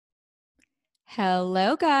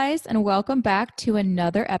Hello, guys, and welcome back to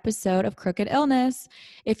another episode of Crooked Illness.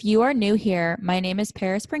 If you are new here, my name is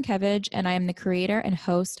Paris Prinkevich, and I am the creator and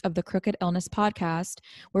host of the Crooked Illness podcast,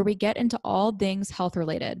 where we get into all things health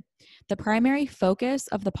related. The primary focus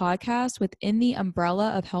of the podcast within the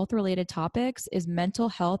umbrella of health related topics is mental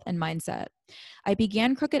health and mindset. I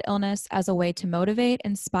began Crooked Illness as a way to motivate,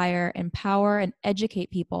 inspire, empower, and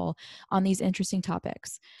educate people on these interesting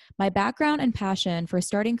topics. My background and passion for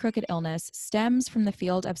starting Crooked Illness stems from the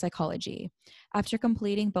field of psychology. After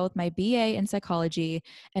completing both my BA in psychology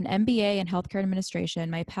and MBA in healthcare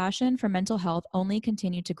administration, my passion for mental health only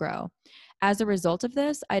continued to grow. As a result of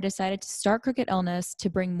this, I decided to start Crooked Illness to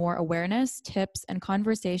bring more awareness, tips, and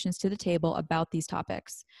conversations to the table about these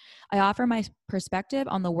topics. I offer my perspective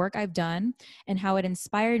on the work I've done and how it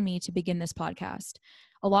inspired me to begin this podcast.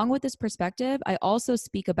 Along with this perspective, I also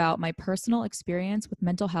speak about my personal experience with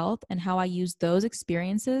mental health and how I use those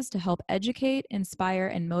experiences to help educate, inspire,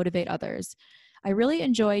 and motivate others. I really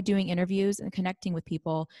enjoy doing interviews and connecting with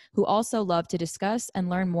people who also love to discuss and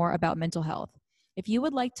learn more about mental health. If you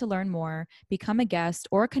would like to learn more, become a guest,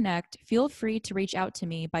 or connect, feel free to reach out to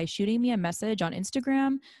me by shooting me a message on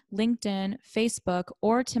Instagram, LinkedIn, Facebook,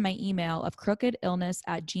 or to my email of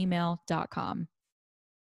crookedillness@gmail.com.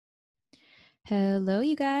 Hello,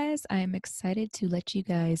 you guys. I'm excited to let you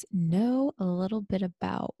guys know a little bit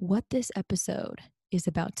about what this episode is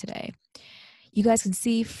about today. You guys can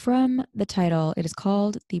see from the title, it is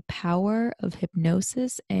called The Power of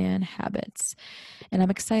Hypnosis and Habits. And I'm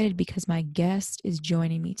excited because my guest is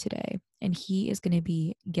joining me today, and he is going to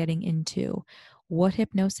be getting into what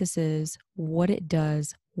hypnosis is, what it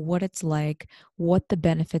does, what it's like, what the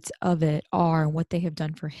benefits of it are, and what they have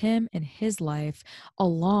done for him in his life,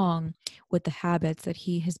 along with the habits that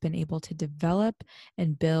he has been able to develop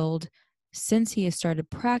and build since he has started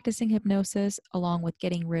practicing hypnosis, along with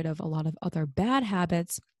getting rid of a lot of other bad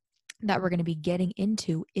habits that we're going to be getting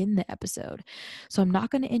into in the episode. So I'm not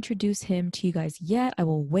going to introduce him to you guys yet. I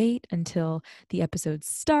will wait until the episode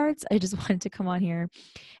starts. I just wanted to come on here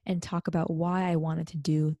and talk about why I wanted to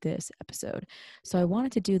do this episode. So I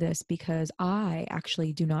wanted to do this because I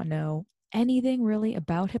actually do not know anything really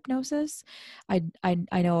about hypnosis. I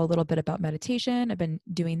know a little bit about meditation. I've been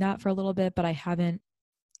doing that for a little bit, but I haven't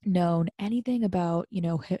known anything about,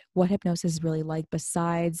 what hypnosis is really like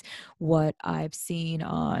besides what I've seen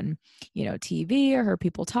on, TV or heard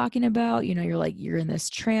people talking about. You're in this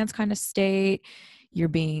trance kind of state. You're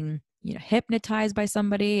being, hypnotized by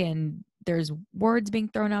somebody, and there's words being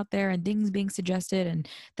thrown out there and things being suggested, and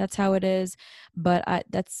that's how it is. But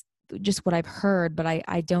that's just what I've heard, but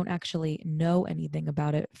I don't actually know anything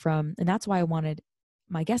about it and that's why I wanted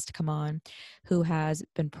my guest to come on, who has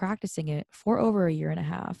been practicing it for over a year and a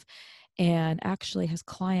half and actually has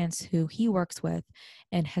clients who he works with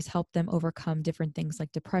and has helped them overcome different things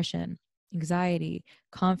like depression, anxiety,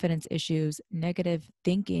 confidence issues, negative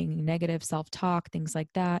thinking, negative self-talk, things like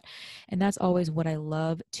that. And that's always what I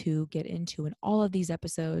love to get into in all of these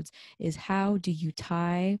episodes is how do you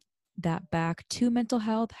tie that back to mental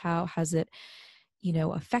health? How has it,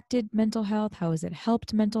 affected mental health? How has it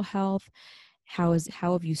helped mental health? How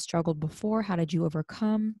have you struggled before? How did you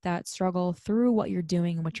overcome that struggle through what you're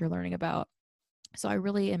doing and what you're learning about? So I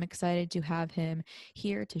really am excited to have him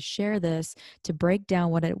here to share this, to break down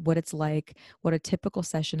what it's like, what a typical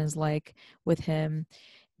session is like with him,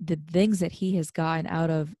 the things that he has gotten out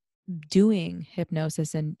of doing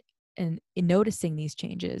hypnosis and in noticing these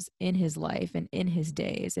changes in his life and in his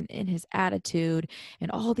days and in his attitude and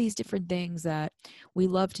all these different things that we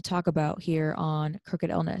love to talk about here on Crooked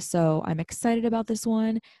Illness. So I'm excited about this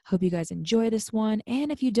one. Hope you guys enjoy this one.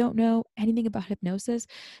 And if you don't know anything about hypnosis,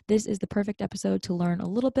 this is the perfect episode to learn a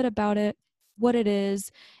little bit about it, what it is,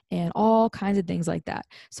 and all kinds of things like that.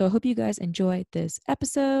 So I hope you guys enjoy this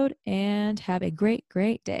episode and have a great,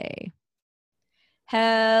 great day.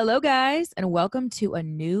 Hello, guys, and welcome to a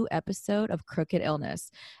new episode of Crooked Illness.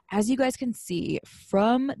 As you guys can see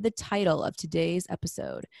from the title of today's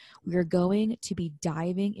episode, we are going to be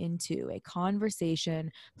diving into a conversation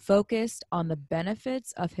focused on the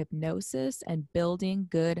benefits of hypnosis and building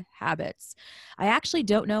good habits. I actually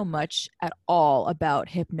don't know much at all about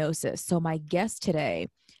hypnosis, so my guest today,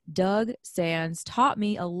 Doug Sands, taught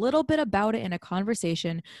me a little bit about it in a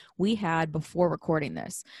conversation we had before recording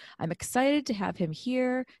this. I'm excited to have him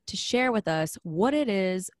here to share with us what it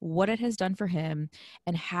is, what it has done for him,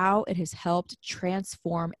 and how it has helped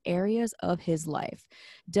transform areas of his life.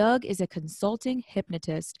 Doug is a consulting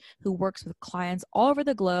hypnotist who works with clients all over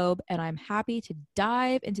the globe, and I'm happy to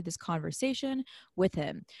dive into this conversation with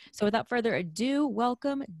him. So without further ado,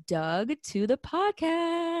 welcome Doug to the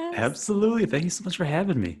podcast. Absolutely. Thank you so much for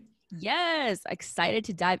having me. Yes, excited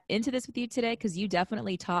to dive into this with you today because you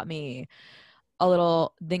definitely taught me a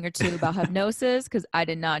little thing or two about hypnosis because I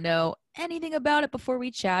did not know anything about it before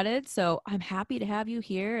we chatted. So I'm happy to have you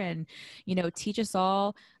here and, teach us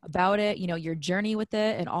all about it, your journey with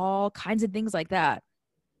it and all kinds of things like that.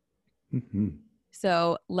 Mhm.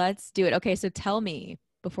 So let's do it. Okay, so tell me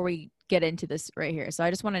before we get into this right here. So I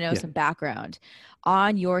just want to know Yeah. some background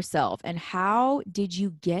on yourself and how did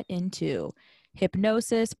you get into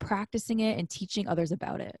hypnosis, practicing it, and teaching others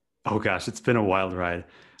about it? Oh gosh, it's been a wild ride.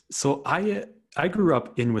 So I grew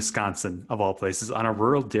up in Wisconsin, of all places, on a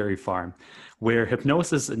rural dairy farm, where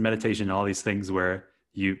hypnosis and meditation and all these things where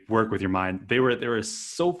you work with your mind, they were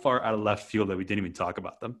so far out of left field that we didn't even talk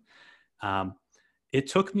about them. Um, it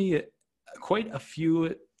took me quite a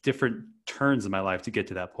few different turns in my life to get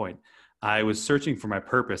to that point. I was searching for my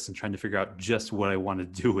purpose and trying to figure out just what I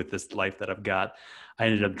wanted to do with this life that I've got. I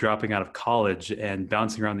ended up dropping out of college and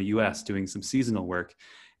bouncing around the US doing some seasonal work.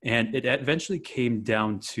 And it eventually came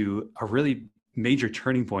down to a really major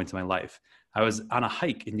turning point in my life. I was on a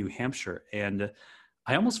hike in New Hampshire and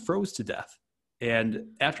I almost froze to death.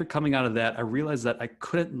 And after coming out of that, I realized that I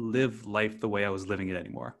couldn't live life the way I was living it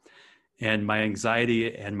anymore, and my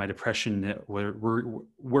anxiety and my depression were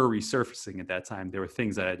resurfacing at that time. There were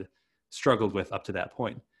things that I'd struggled with up to that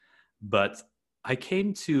point. But I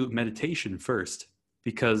came to meditation first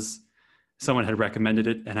because someone had recommended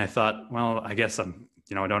it. And I thought, well, I guess I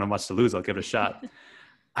don't have much to lose. I'll give it a shot.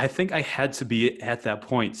 I think I had to be at that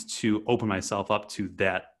point to open myself up to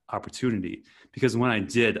that opportunity because when I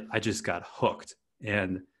did, I just got hooked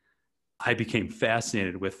and I became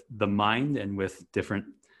fascinated with the mind and with different,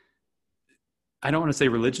 I don't want to say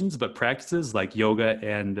religions, but practices like yoga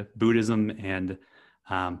and Buddhism and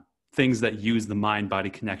things that use the mind body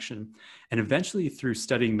connection. And eventually, through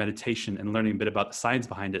studying meditation and learning a bit about the science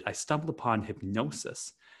behind it, I stumbled upon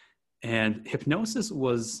hypnosis. And hypnosis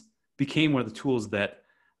became one of the tools that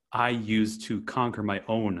I used to conquer my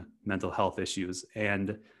own mental health issues.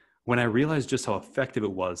 And when I realized just how effective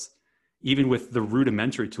it was, even with the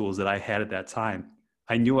rudimentary tools that I had at that time,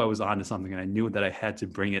 I knew I was onto something and I knew that I had to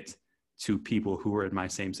bring it to people who were in my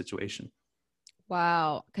same situation.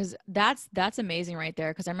 Wow, because that's amazing right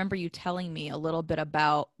there. Because I remember you telling me a little bit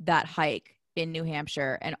about that hike in New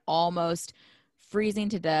Hampshire and almost freezing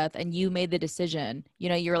to death, and you made the decision.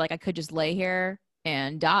 You were like, I could just lay here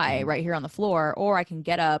and die Mhm. right here on the floor, or I can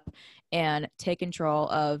get up and take control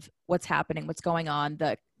of what's happening, what's going on,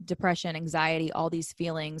 the depression, anxiety, all these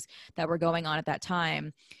feelings that were going on at that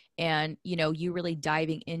time, and you really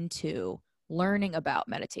diving into learning about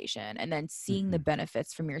meditation and then seeing the Mhm.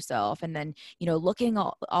 benefits from yourself and then looking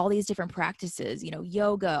all these different practices,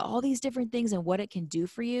 yoga, all these different things and what it can do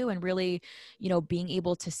for you and really being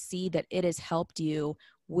able to see that it has helped you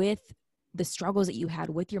with the struggles that you had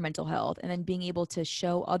with your mental health and then being able to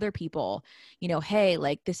show other people hey,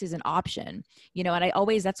 like this is an option.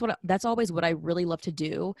 And that's always what I really love to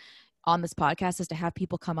do on this podcast is to have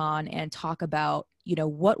people come on and talk about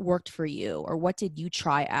what worked for you or what did you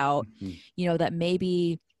try out Mhm. that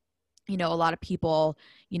maybe a lot of people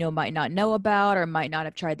might not know about or might not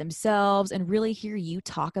have tried themselves, and really hear you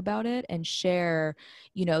talk about it and share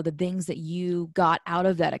the things that you got out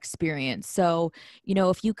of that experience. So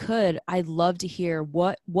if you could, I'd love to hear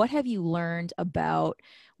what have you learned about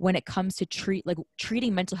when it comes to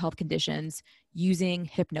treating mental health conditions using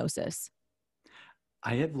hypnosis.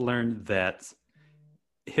 I have learned that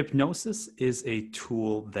hypnosis is a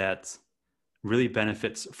tool that really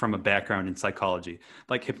benefits from a background in psychology.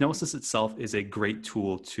 Like hypnosis itself is a great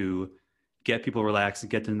tool to get people relaxed and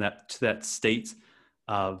get them to that state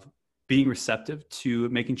of being receptive to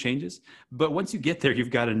making changes. But once you get there,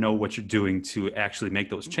 you've got to know what you're doing to actually make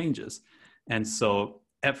those changes. And so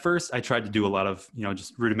at first I tried to do a lot of,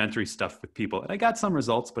 just rudimentary stuff with people. And I got some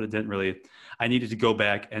results, but it didn't really, I needed to go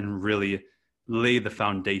back and really lay the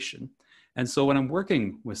foundation. And so when I'm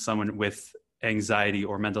working with someone with anxiety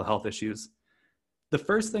or mental health issues, the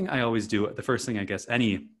first thing I always do, the first thing I guess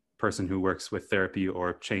any person who works with therapy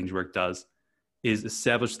or change work does, is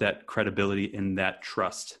establish that credibility and that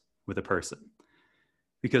trust with a person.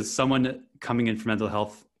 Because someone coming in for mental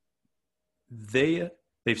health, they've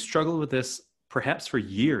struggled with this perhaps for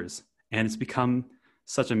years, and it's become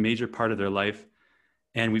such a major part of their life.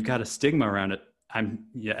 And we've got a stigma around it.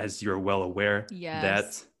 Yeah, as you're well aware, that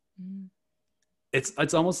Yes. Mm.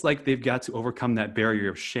 it's almost like they've got to overcome that barrier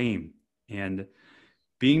of shame and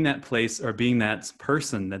being that place or being that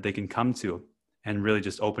person that they can come to and really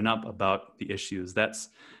just open up about the issues. That's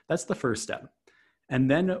the first step.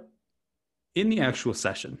 And then in the actual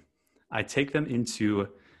session, I take them into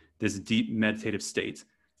this deep meditative state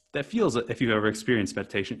that feels, if you've ever experienced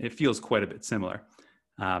meditation, it feels quite a bit similar.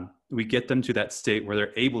 We get them to that state where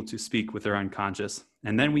they're able to speak with their unconscious.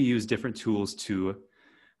 And then we use different tools to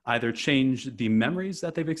either change the memories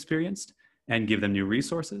that they've experienced and give them new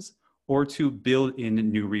resources, or to build in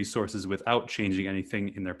new resources without changing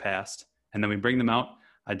anything in their past. And then we bring them out.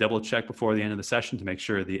 I double check before the end of the session to make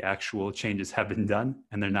sure the actual changes have been done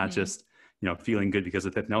and they're not just, feeling good because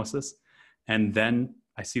of hypnosis. And then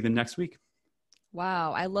I see them next week.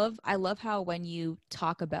 Wow. I love how when you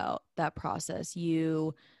talk about that process,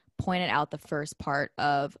 you pointed out the first part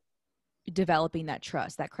of developing that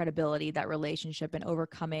trust, that credibility, that relationship, and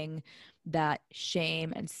overcoming that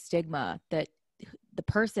shame and stigma that the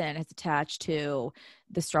person has attached to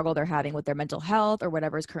the struggle they're having with their mental health or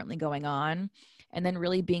whatever is currently going on. And then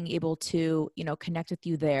really being able to, connect with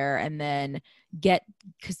you there and then get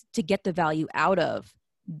the value out of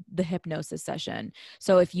the hypnosis session.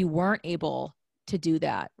 So if you weren't able to do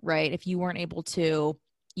that, right? If you weren't able to,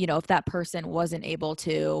 if that person wasn't able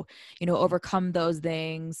to, overcome those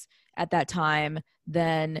things at that time,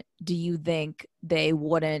 then do you think they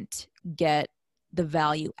wouldn't get the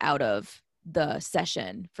value out of the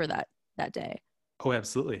session for that day? Oh,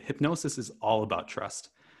 absolutely. Hypnosis is all about trust.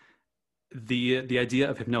 The idea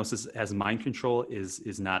of hypnosis as mind control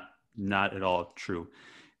is not at all true,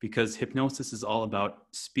 because hypnosis is all about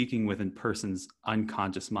speaking within a person's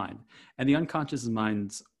unconscious mind. And the unconscious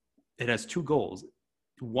mind, it has two goals.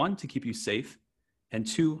 One, to keep you safe, and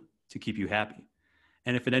two, to keep you happy.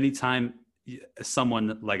 And if at any time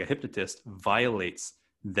someone like a hypnotist violates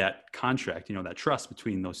that contract, that trust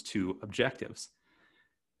between those two objectives,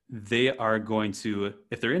 they are going to,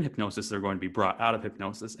 if they're in hypnosis, they're going to be brought out of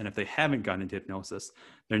hypnosis. And if they haven't gone into hypnosis,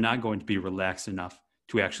 they're not going to be relaxed enough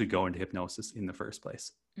to actually go into hypnosis in the first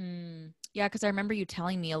place. Yeah, because I remember you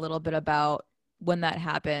telling me a little bit about when that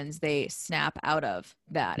happens, they snap out of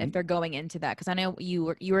that if they're going into that. Because I know you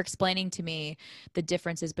were explaining to me the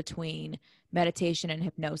differences between meditation and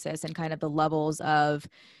hypnosis and kind of the levels of,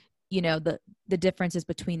 the differences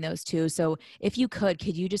between those two. So if you could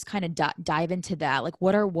you just kind of dive into that? Like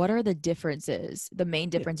what are the differences, the main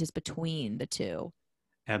differences between the two?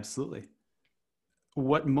 Absolutely.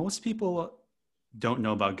 What most people don't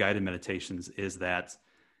know about guided meditations is that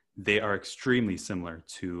they are extremely similar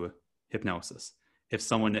to hypnosis. If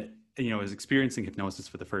someone, is experiencing hypnosis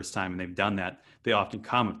for the first time and they've done that, they often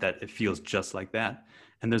comment that it feels just like that.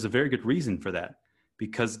 And there's a very good reason for that,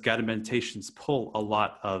 because guided meditations pull a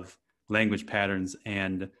lot of language patterns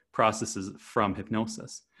and processes from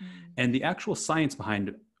hypnosis. And the actual science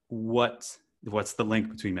behind what's the link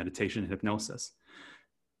between meditation and hypnosis.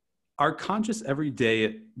 Our conscious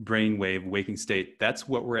everyday brainwave waking state, that's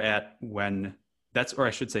what we're at that's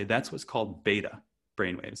what's called beta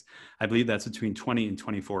brainwaves. I believe that's between 20 and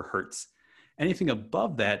 24 hertz. Anything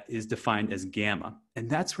above that is defined as gamma. And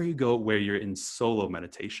that's where you go where you're in solo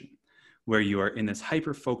meditation, where you are in this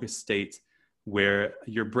hyper-focused state where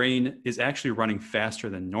your brain is actually running faster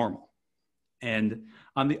than normal. And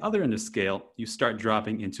on the other end of the scale, you start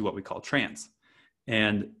dropping into what we call trance.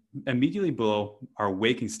 And immediately below our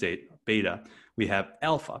waking state, beta, we have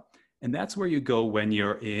alpha. And that's where you go when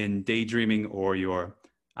you're in daydreaming or you're,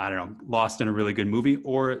 lost in a really good movie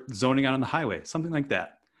or zoning out on the highway, something like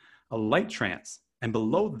that. A light trance. And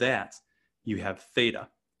below that, you have theta.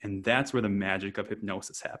 And that's where the magic of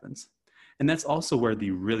hypnosis happens. And that's also where the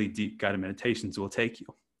really deep guided meditations will take you.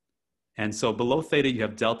 And so below theta, you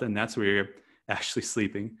have delta, and that's where you're actually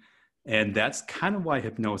sleeping. And that's kind of why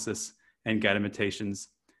hypnosis and guided meditations,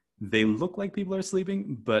 they look like people are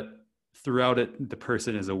sleeping, but throughout it, the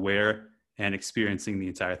person is aware and experiencing the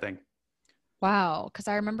entire thing. Wow. Because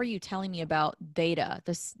I remember you telling me about theta.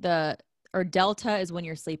 Or delta is when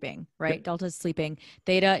you're sleeping, right? Yep. Delta is sleeping.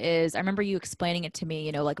 Theta is, I remember you explaining it to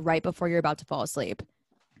me, like right before you're about to fall asleep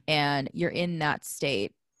and you're in that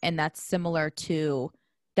state. And that's similar to,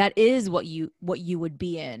 that is what you would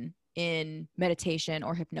be in meditation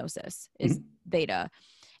or hypnosis is theta.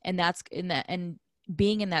 And that's in that, and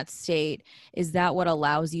being in that state, is that what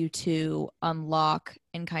allows you to unlock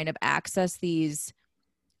and kind of access these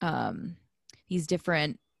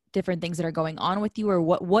different things that are going on with you? Or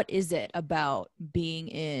what is it about being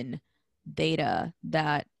in theta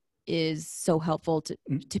that is so helpful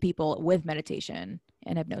to people with meditation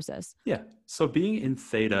and hypnosis? Yeah. So being in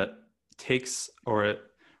theta takes or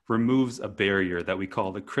removes a barrier that we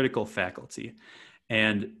call the critical faculty.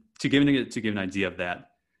 And to give an idea of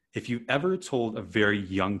that, if you ever told a very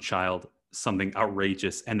young child something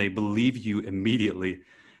outrageous and they believe you immediately,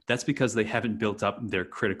 that's because they haven't built up their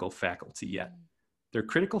critical faculty yet. Their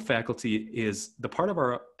critical faculty is the part of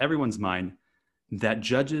everyone's mind that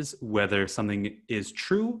judges whether something is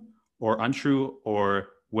true or untrue, or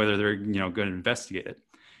whether they're going to investigate it.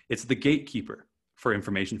 It's the gatekeeper for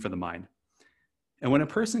information for the mind. And when a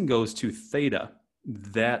person goes to theta,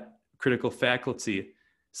 that critical faculty,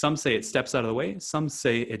 some say it steps out of the way, some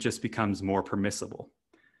say it just becomes more permissible.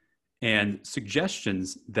 And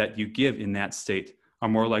suggestions that you give in that state are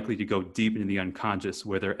more likely to go deep into the unconscious,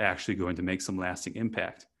 where they're actually going to make some lasting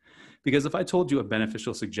impact. Because if I told you a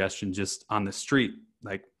beneficial suggestion just on the street,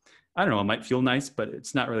 like, I don't know, it might feel nice, but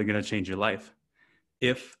it's not really going to change your life.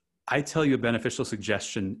 If I tell you a beneficial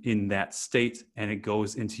suggestion in that state and it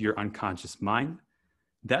goes into your unconscious mind,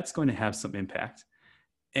 that's going to have some impact.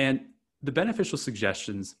 And the beneficial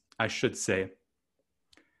suggestions, I should say,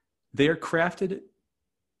 they are crafted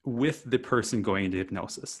with the person going into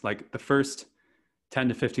hypnosis. Like the first 10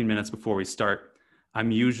 to 15 minutes before we start, I'm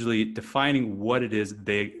usually defining what it is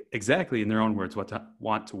they exactly, in their own words,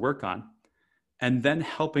 want to work on, and then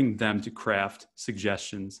helping them to craft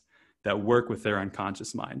suggestions that work with their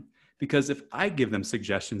unconscious mind. Because if I give them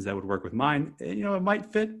suggestions that would work with mine, it might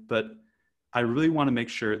fit, but I really want to make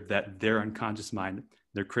sure that their unconscious mind,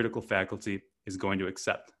 their critical faculty, is going to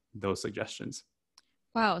accept those suggestions.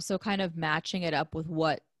 Wow. So kind of matching it up with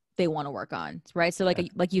what they want to work on, right? So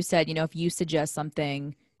like you said, if you suggest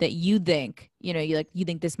something that you think, you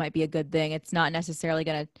think this might be a good thing, it's not necessarily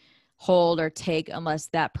going to hold or take unless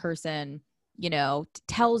that person,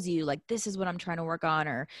 tells you like, this is what I'm trying to work on,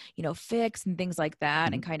 or, fix and things like that,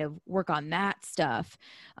 mm-hmm. and kind of work on that stuff.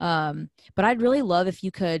 But I'd really love if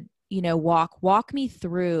you could, walk me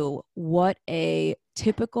through what a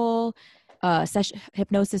typical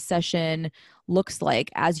hypnosis session looks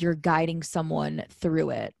like as you're guiding someone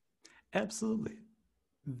through it. Absolutely.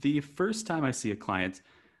 The first time I see a client,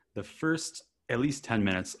 the first at least 10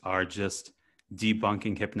 minutes are just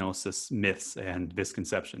debunking hypnosis myths and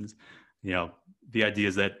misconceptions. The idea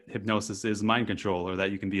is that hypnosis is mind control, or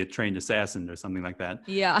that you can be a trained assassin or something like that.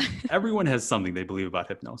 Yeah. Everyone has something they believe about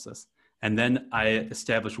hypnosis. And then I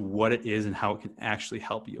establish what it is and how it can actually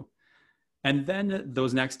help you. And then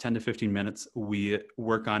those next 10 to 15 minutes, we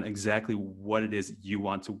work on exactly what it is you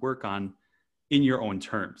want to work on in your own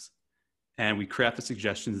terms. And we craft the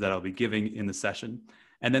suggestions that I'll be giving in the session.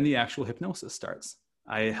 And then the actual hypnosis starts.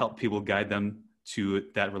 I help people guide them to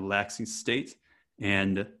that relaxing state.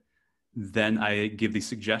 And then I give these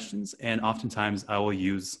suggestions. And oftentimes I will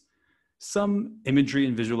use some imagery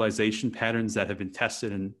and visualization patterns that have been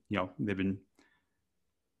tested, and they've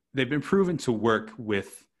been proven to work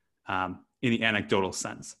with in the anecdotal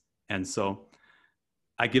sense. And so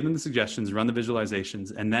I give them the suggestions, run the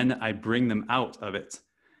visualizations, and then I bring them out of it.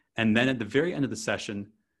 And then at the very end of the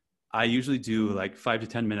session, I usually do like 5 to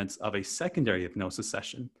 10 minutes of a secondary hypnosis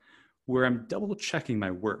session where I'm double checking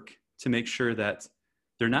my work to make sure that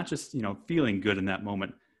they're not just, feeling good in that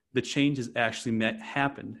moment. The change has actually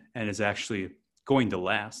happened and is actually going to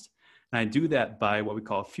last. And I do that by what we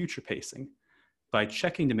call future pacing, by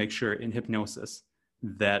checking to make sure in hypnosis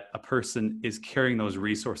that a person is carrying those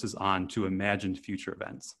resources on to imagined future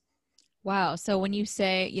events. Wow. So when you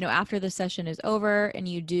say, after the session is over and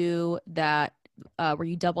you do that, where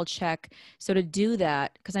you double check, so to do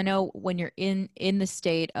that, because I know when you're in the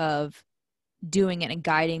state of doing it and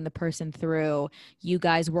guiding the person through, you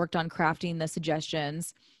guys worked on crafting the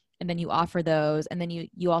suggestions, and then you offer those, and then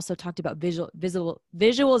you also talked about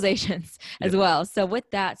visualizations as well. So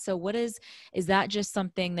with that, is that just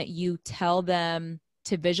something that you tell them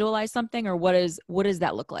to visualize something, or what does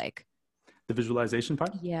that look like? The visualization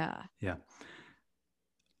part? Yeah.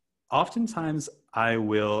 Oftentimes I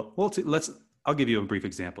will, I'll give you a brief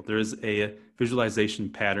example. There is a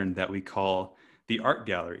visualization pattern that we call the art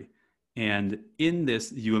gallery. And in this,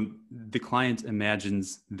 the client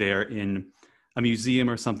imagines they're in a museum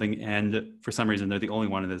or something, and for some reason they're the only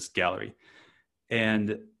one in this gallery.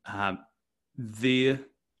 And we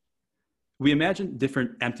imagine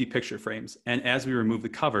different empty picture frames. And as we remove the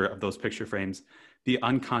cover of those picture frames, the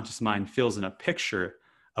unconscious mind fills in a picture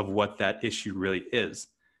of what that issue really is.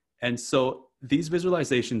 And so these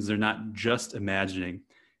visualizations are not just imagining,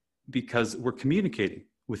 because we're communicating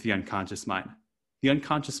with the unconscious mind. The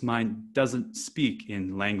unconscious mind doesn't speak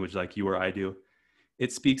in language like you or I do.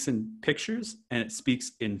 It speaks in pictures, and it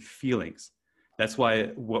speaks in feelings. That's why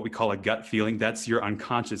what we call a gut feeling, that's your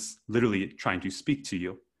unconscious literally trying to speak to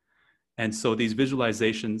you. And so these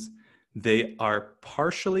visualizations, they are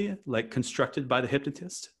partially like constructed by the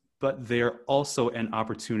hypnotist, but they are also an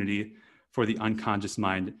opportunity for the unconscious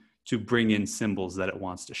mind to bring in symbols that it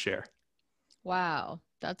wants to share. Wow.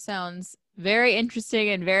 That sounds Very interesting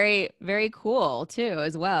and very, very cool too,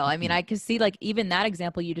 as well. I mean, Mhm. I could see like even that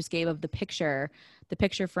example you just gave of the picture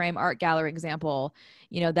frame art gallery example,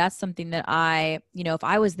 that's something that if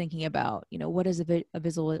I was thinking about, what is a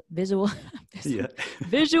visual Yeah.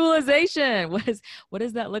 visualization? What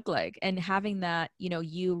does that look like? And having that,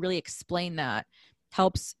 you really explain that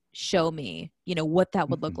helps show me, what that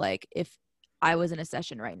would look Mhm. like if I was in a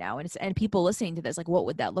session right now. And people listening to this, like, what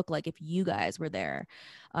would that look like if you guys were there?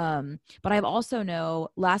 But I've also know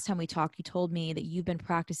last time we talked, you told me that you've been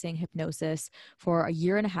practicing hypnosis for a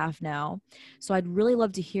year and a half now. So I'd really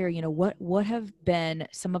love to hear, what have been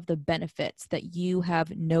some of the benefits that you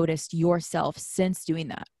have noticed yourself since doing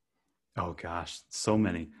that? Oh gosh, so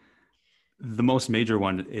many. The most major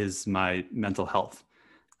one is my mental health.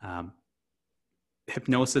 Um,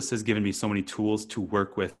 Hypnosis has given me so many tools to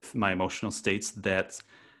work with my emotional states that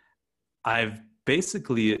I've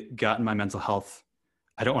basically gotten my mental health,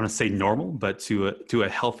 I don't want to say normal, but to a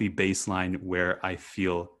healthy baseline where I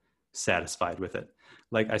feel satisfied with it.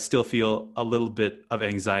 Like I still feel a little bit of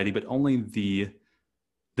anxiety, but only the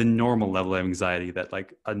normal level of anxiety that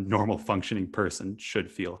like a normal functioning person should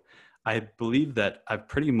feel. I believe that I've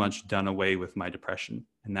pretty much done away with my depression,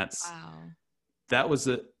 and Wow. that was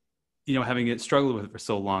a, having it struggled with it for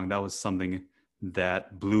so long, that was something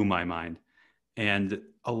that blew my mind. And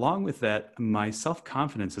along with that, my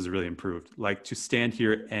self-confidence has really improved. Like to stand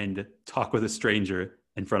here and talk with a stranger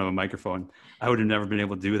in front of a microphone, I would have never been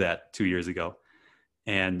able to do that 2 years ago.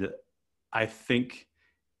 And I think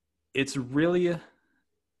it's really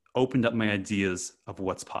opened up my ideas of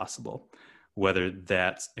what's possible, whether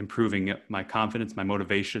that's improving my confidence, my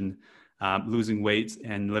motivation, losing weight,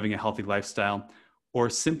 and living a healthy lifestyle, or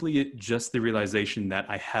simply just the realization that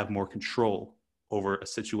I have more control over a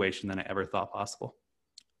situation than I ever thought possible.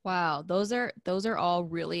 Wow, those are all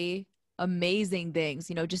really amazing things.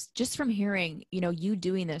 Just from hearing, you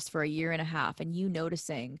doing this for a year and a half and you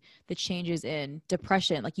noticing the changes in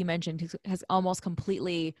depression, like you mentioned, has almost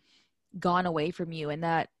completely gone away from you. And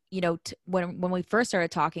that, when we first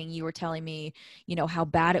started talking, you were telling me, how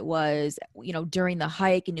bad it was, during the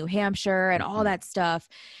hike in New Hampshire and all Mhm. that stuff.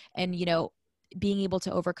 And, being able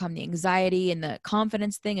to overcome the anxiety and the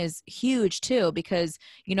confidence thing is huge too, because,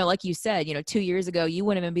 like you said, 2 years ago, you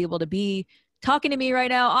wouldn't even be able to be talking to me right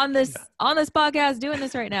now on Yeah. this podcast, doing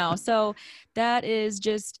this right now. So that is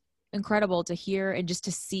just incredible to hear, and just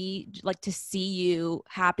to see you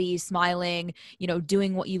happy, smiling,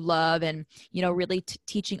 doing what you love, and really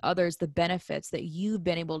teaching others the benefits that you've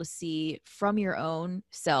been able to see from your own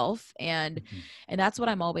self. and Mhm. and that's what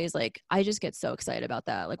I'm always like, I just get so excited about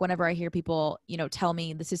that, like whenever I hear people tell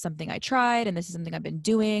me this is something I tried and this is something I've been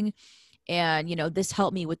doing, and this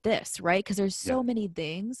helped me with this, right? Because Yeah. there's so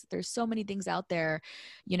many things out there,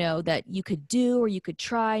 that you could do or you could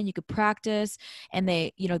try and you could practice, and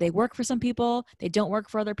they work for some people, they don't work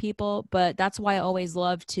for other people. But that's why I always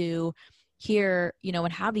love to hear,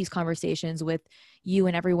 and have these conversations with you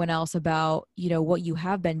and everyone else about what you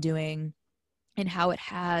have been doing and how it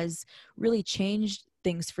has really changed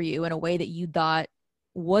things for you in a way that you thought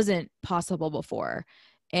wasn't possible before.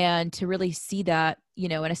 And to really see that,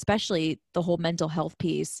 and especially the whole mental health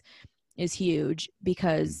piece is huge, Mhm.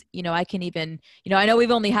 because I can even, I know we've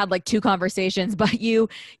only had like two conversations, but you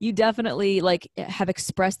definitely like have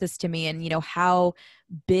expressed this to me, and how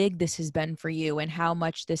big this has been for you and how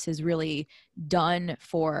much this has really done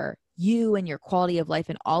for you and your quality of life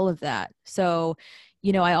and all of that. So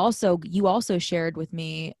you also shared with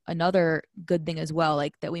me another good thing as well,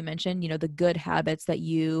 like that we mentioned, the good habits that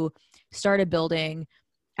you started building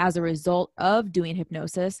as a result of doing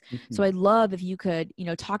hypnosis. So Mhm. I'd love if you could,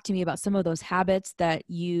 talk to me about some of those habits that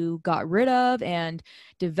you got rid of and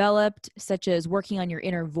developed, such as working on your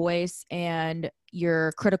inner voice and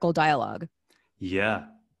your critical dialogue. Yeah.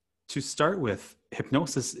 To start with,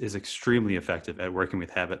 hypnosis is extremely effective at working with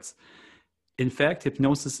habits. In fact,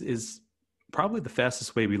 hypnosis is probably the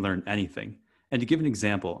fastest way we learn anything. And to give an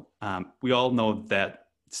example, we all know that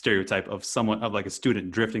stereotype of someone, of like a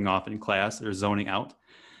student drifting off in class or zoning out.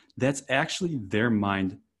 That's actually their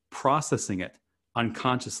mind processing it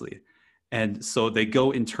unconsciously. And so they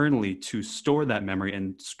go internally to store that memory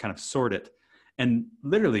and kind of sort it. And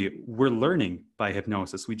literally, we're learning by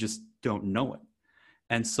hypnosis. We just don't know it.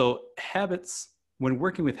 And so, habits, when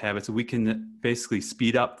working with habits, we can basically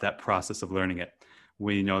speed up that process of learning it.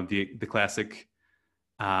 We know the classic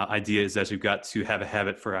idea is that you've got to have a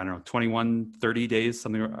habit for, I don't know, 21, 30 days,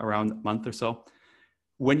 something around a month or so.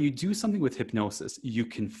 When you do something with hypnosis, you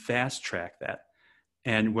can fast track that.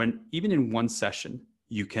 And when even in one session,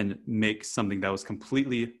 you can make something that was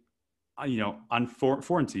completely,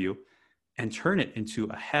 foreign to you and turn it into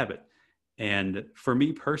a habit. And for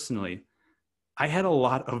me personally, I had a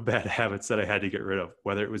lot of bad habits that I had to get rid of,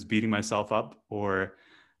 whether it was beating myself up or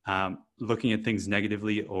looking at things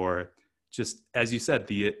negatively, or just, as you said,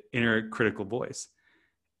 the inner critical voice.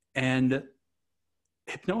 And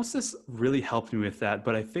hypnosis really helped me with that.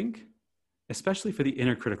 But I think, especially for the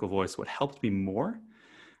inner critical voice, what helped me more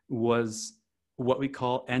was what we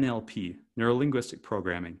call NLP, neuro-linguistic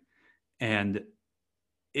programming. And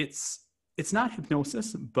it's not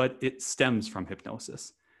hypnosis, but it stems from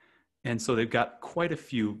hypnosis. And so they've got quite a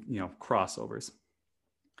few, crossovers.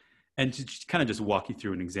 And to kind of just walk you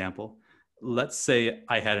through an example, let's say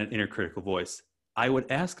I had an inner critical voice. I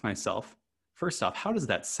would ask myself, first off, how does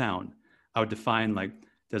that sound? I would define, like,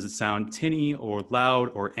 does it sound tinny or loud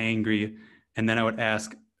or angry? And then I would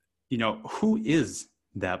ask, who is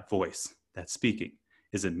that voice that's speaking?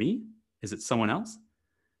 Is it me? Is it someone else?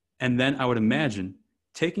 And then I would imagine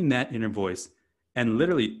taking that inner voice and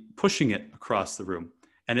literally pushing it across the room.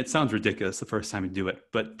 And it sounds ridiculous the first time you do it,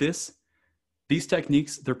 but these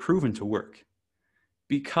techniques, they're proven to work.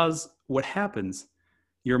 Because what happens,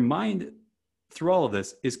 your mind, through all of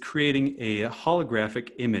this, is creating a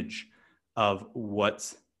holographic image of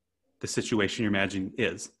what the situation you're imagining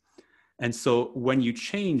is. And so when you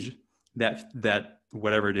change that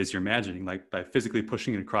whatever it is you're imagining, like by physically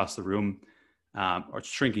pushing it across the room, or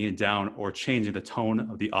shrinking it down, or changing the tone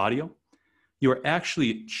of the audio, you are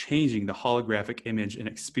actually changing the holographic image and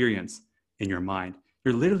experience in your mind.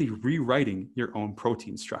 You're literally rewriting your own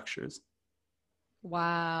protein structures.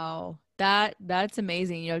 Wow. That's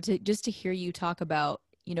amazing. Just to hear you talk about,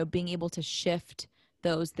 being able to shift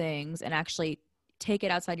those things and actually take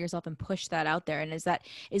it outside yourself and push that out there. And is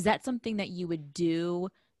that something that you would do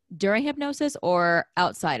during hypnosis or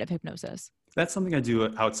outside of hypnosis? That's something I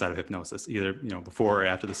do outside of hypnosis, either, before or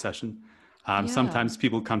after the session. Yeah. Sometimes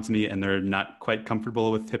people come to me and they're not quite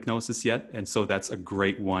comfortable with hypnosis yet. And so that's a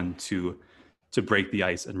great one to break the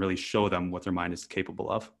ice and really show them what their mind is capable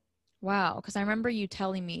of. Wow. Because I remember you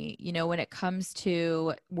telling me, when it comes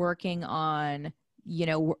to working on,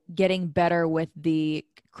 getting better with the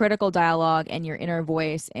critical dialogue and your inner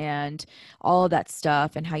voice and all of that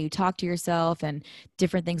stuff and how you talk to yourself and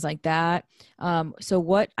different things like that. So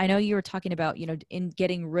what I know you were talking about, in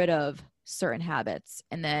getting rid of certain habits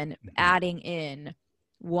and then adding in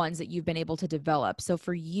ones that you've been able to develop. So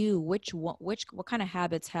for you, what kind of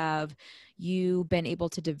habits have you been able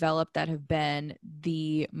to develop that have been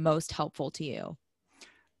the most helpful to you?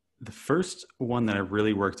 The first one that I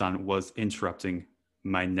really worked on was interrupting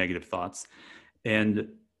my negative thoughts. And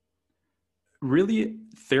really,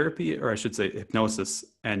 therapy, or I should say hypnosis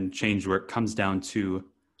and change work, comes down to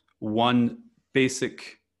one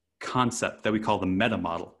basic concept that we call the meta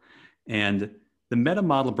model. And the meta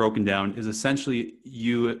model, broken down, is essentially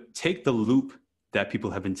you take the loop that people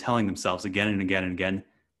have been telling themselves again and again and again,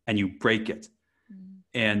 and you break it.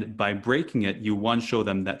 And by breaking it, you, one, show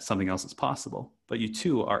them that something else is possible, but you,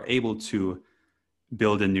 two, are able to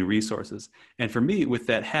build in new resources. And for me, with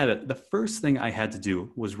that habit, the first thing I had to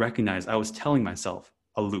do was recognize I was telling myself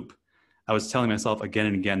a loop. I was telling myself again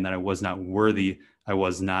and again that I was not worthy, I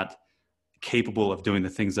was not capable of doing the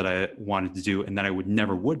things that I wanted to do, and that I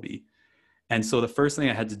would be. And so the first thing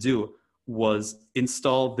I had to do was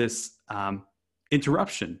install this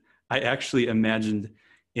interruption. I actually imagined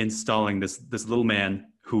installing this little man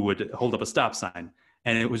who would hold up a stop sign.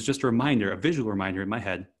 And it was just a visual reminder in my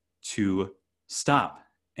head to stop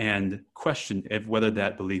and question if whether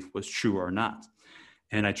that belief was true or not.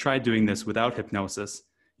 And I tried doing this without hypnosis,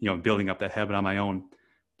 building up that habit on my own.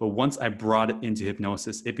 But once I brought it into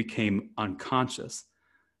hypnosis, it became unconscious.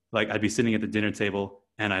 Like, I'd be sitting at the dinner table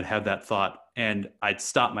and I'd have that thought and I'd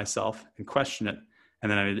stop myself and question it.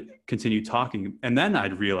 And then I'd continue talking. And then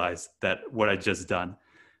I'd realize that what I'd just done.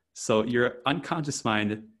 So your unconscious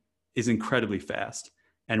mind is incredibly fast.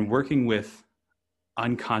 And working with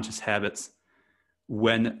unconscious habits,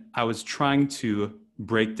 when I was trying to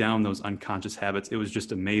break down those unconscious habits, it was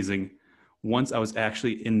just amazing. Once I was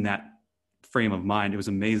actually in that frame of mind, it was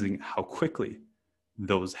amazing how quickly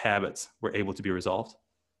those habits were able to be resolved.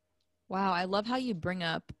 Wow. I love how you bring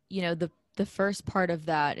up, the first part of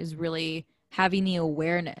that is really having the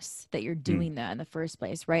awareness that you're doing that in the first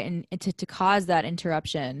place, right? And to cause that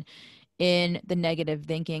interruption in the negative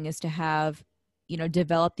thinking is to have,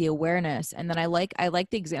 develop the awareness. And then I like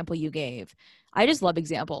the example you gave. I just love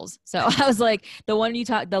examples. So I was like, the one you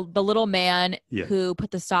talked, the little man who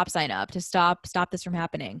put the stop sign up to stop this from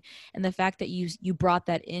happening. And the fact that you brought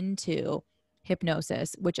that into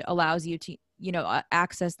hypnosis, which allows you to,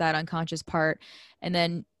 access that unconscious part. And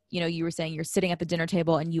then, you were saying you're sitting at the dinner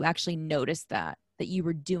table and you actually noticed that you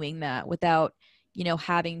were doing that without,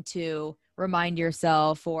 having to remind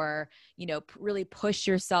yourself or, you know, really push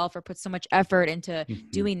yourself or put so much effort into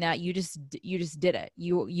Mhm. doing that. You just did it.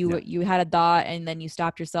 Yeah. You had a thought and then you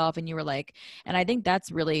stopped yourself and you were like, and I think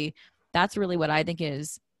that's really what I think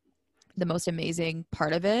is the most amazing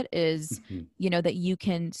part of it is, Mhm. you know, that you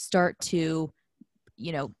can start to,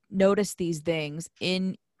 you know, notice these things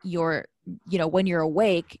in your, you know, when you're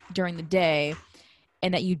awake during the day,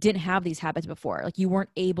 and that you didn't have these habits before. Like you weren't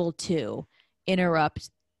able to interrupt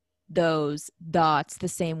those thoughts the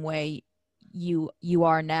same way you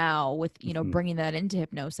are now with, you know, Mhm. bringing that into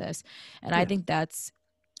hypnosis. And Yeah. I think that's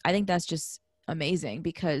just amazing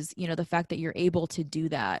because, you know, the fact that you're able to do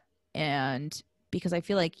that, and because I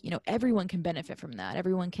feel like, you know, everyone can benefit from that.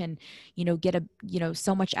 Everyone can, you know, get a, you know,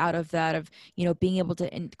 so much out of that, of, you know, being able to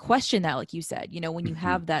question that, like you said, you know, when you Mhm.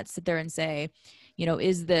 have that, sit there and say, you know,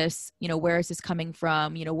 is this, you know, where is this coming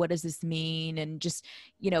from? You know, what does this mean? And just,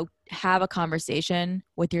 you know, have a conversation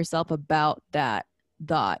with yourself about that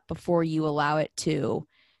thought before you allow it to,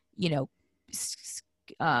 you know,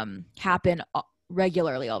 happen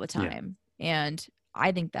regularly all the Yeah. time. And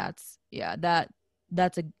I think that's, yeah,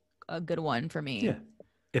 that's a good one for me. Yeah.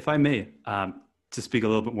 If I may, to speak a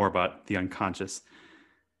little bit more about the unconscious,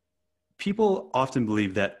 people often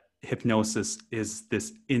believe that hypnosis is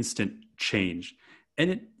this instant change. And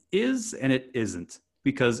it is and it isn't.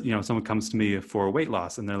 Because, you know, someone comes to me for weight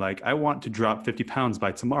loss and they're like, I want to drop 50 pounds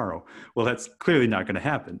by tomorrow. Well, that's clearly not going to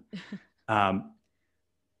happen. Um,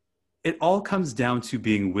 it all comes down to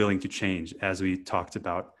being willing to change, as we talked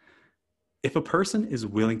about. If a person is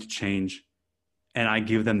willing to change and I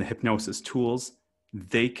give them the hypnosis tools,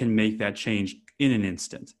 they can make that change in an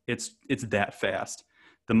instant. It's that fast.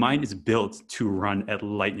 The mind is built to run at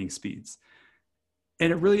lightning speeds,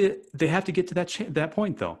 and it really they have to get to that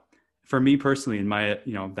point though. For me personally, in my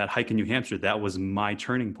that hike in New Hampshire, that was my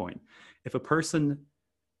turning point. If a person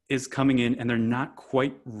is coming in and they're not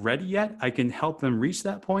quite ready yet, I can help them reach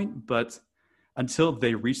that point, but until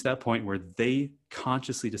they reach that point where they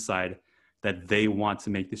consciously decide that they want to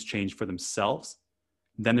make this change for themselves,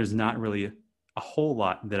 then there's not really a whole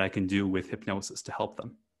lot that I can do with hypnosis to help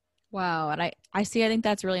them. Wow. And I see, I think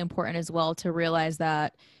that's really important as well to realize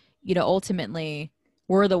that, you know, ultimately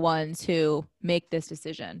we're the ones who make this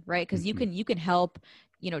decision, right? Because Mm-hmm. you can help,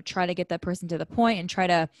 you know, try to get that person to the point and try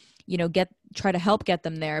to, you know, try to help get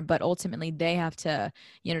them there. But ultimately they have to,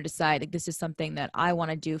 you know, decide like this is something that I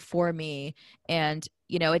want to do for me. And,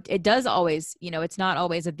 you know, it does always, you know, it's not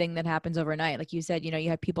always a thing that happens overnight. Like you said, you know, you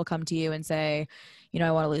have people come to you and say, you know,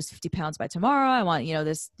 I want to lose 50 pounds by tomorrow. I want, you know,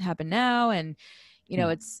 this to happen now. And, you know,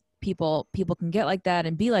 it's people can get like that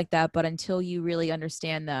and be like that, but until you really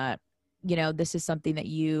understand that, you know, this is something that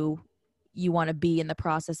you want to be in the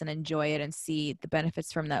process and enjoy it and see the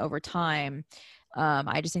benefits from that over time.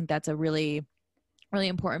 I just think that's a really really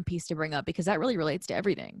important piece to bring up because that really relates to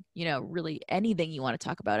everything, you know, really anything you want to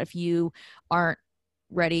talk about. If you aren't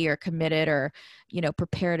ready or committed or, you know,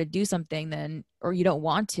 prepared to do something, then, or you don't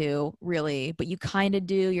want to really, but you kind of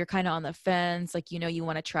do, you're kind of on the fence, like, you know, you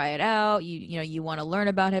want to try it out, you know, you want to learn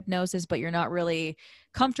about hypnosis, but you're not really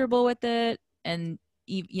comfortable with it. And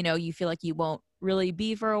you know, you feel like you won't really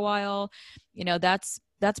be for a while, you know, that's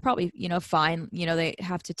probably, you know, fine. You know, they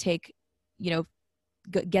have to take, you know,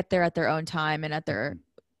 get there at their own time and at their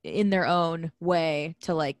in their own way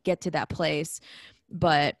to like get to that place.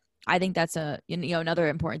 But I think that's a, you know, another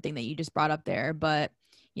important thing that you just brought up there. But,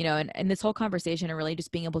 you know, and this whole conversation and really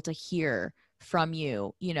just being able to hear from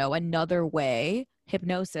you, you know, another way,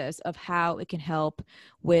 hypnosis, of how it can help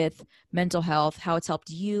with mental health, how it's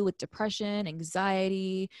helped you with depression,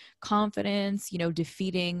 anxiety, confidence, you know,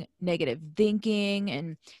 defeating negative thinking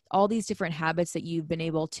and all these different habits that you've been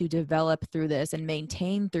able to develop through this and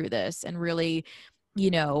maintain through this and really,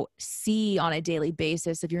 you know, see on a daily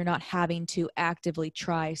basis if you're not having to actively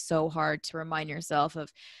try so hard to remind yourself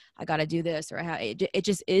of, I got to do this, or it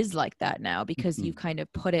just is like that now because Mm-hmm. you've kind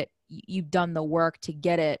of put it, you've done the work to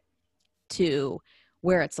get it to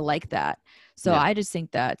where it's like that. So Yeah. I just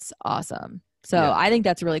think that's awesome. So Yeah. I think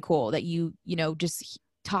that's really cool that you know, just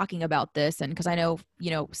talking about this. And because I know,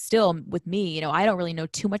 you know, still with me, you know, I don't really know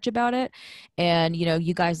too much about it. And, you know,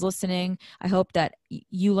 you guys listening, I hope that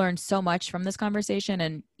you learned so much from this conversation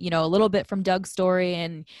and, you know, a little bit from Doug's story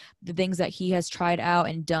and the things that he has tried out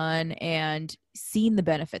and done and seen the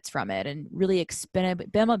benefits from it and really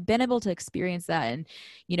been able to experience that and,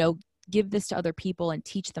 you know, give this to other people and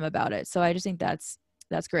teach them about it. So I just think that's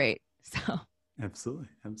great. So Absolutely.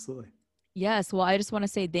 Absolutely. Yes. Well, I just want to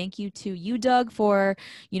say thank you to you, Doug, for,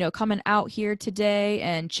 coming out here today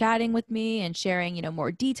and chatting with me and sharing,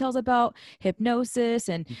 more details about hypnosis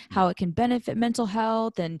and Mhm. how it can benefit mental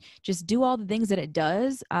health and just do all the things that it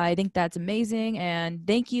does. I think that's amazing. And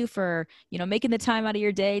thank you for, making the time out of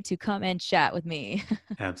your day to come and chat with me.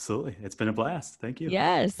 Absolutely. It's been a blast. Thank you.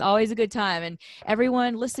 Yes, always a good time. And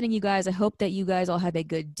everyone listening, you guys, I hope that you guys all have a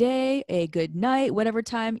good day, a good night, whatever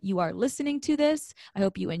time you are listening to this. I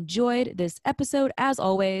hope you enjoyed this episode as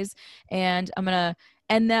always. And I'm going to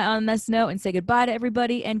end that on this note and say goodbye to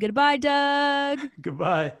everybody. And goodbye, Doug.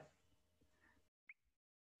 Goodbye.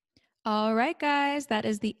 All right, guys, that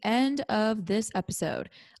is the end of this episode.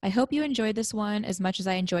 I hope you enjoyed this one as much as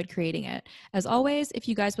I enjoyed creating it. As always, if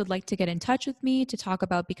you guys would like to get in touch with me to talk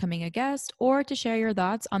about becoming a guest or to share your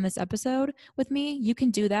thoughts on this episode with me, you can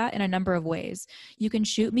do that in a number of ways. You can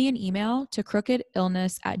shoot me an email to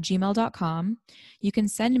crookedillness@gmail.com. You can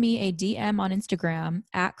send me a DM on Instagram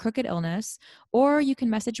at crookedillness, or you can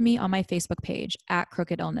message me on my Facebook page at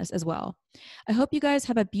crookedillness as well. I hope you guys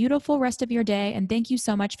have a beautiful rest of your day, and thank you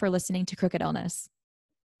so much for listening to Crooked Illness.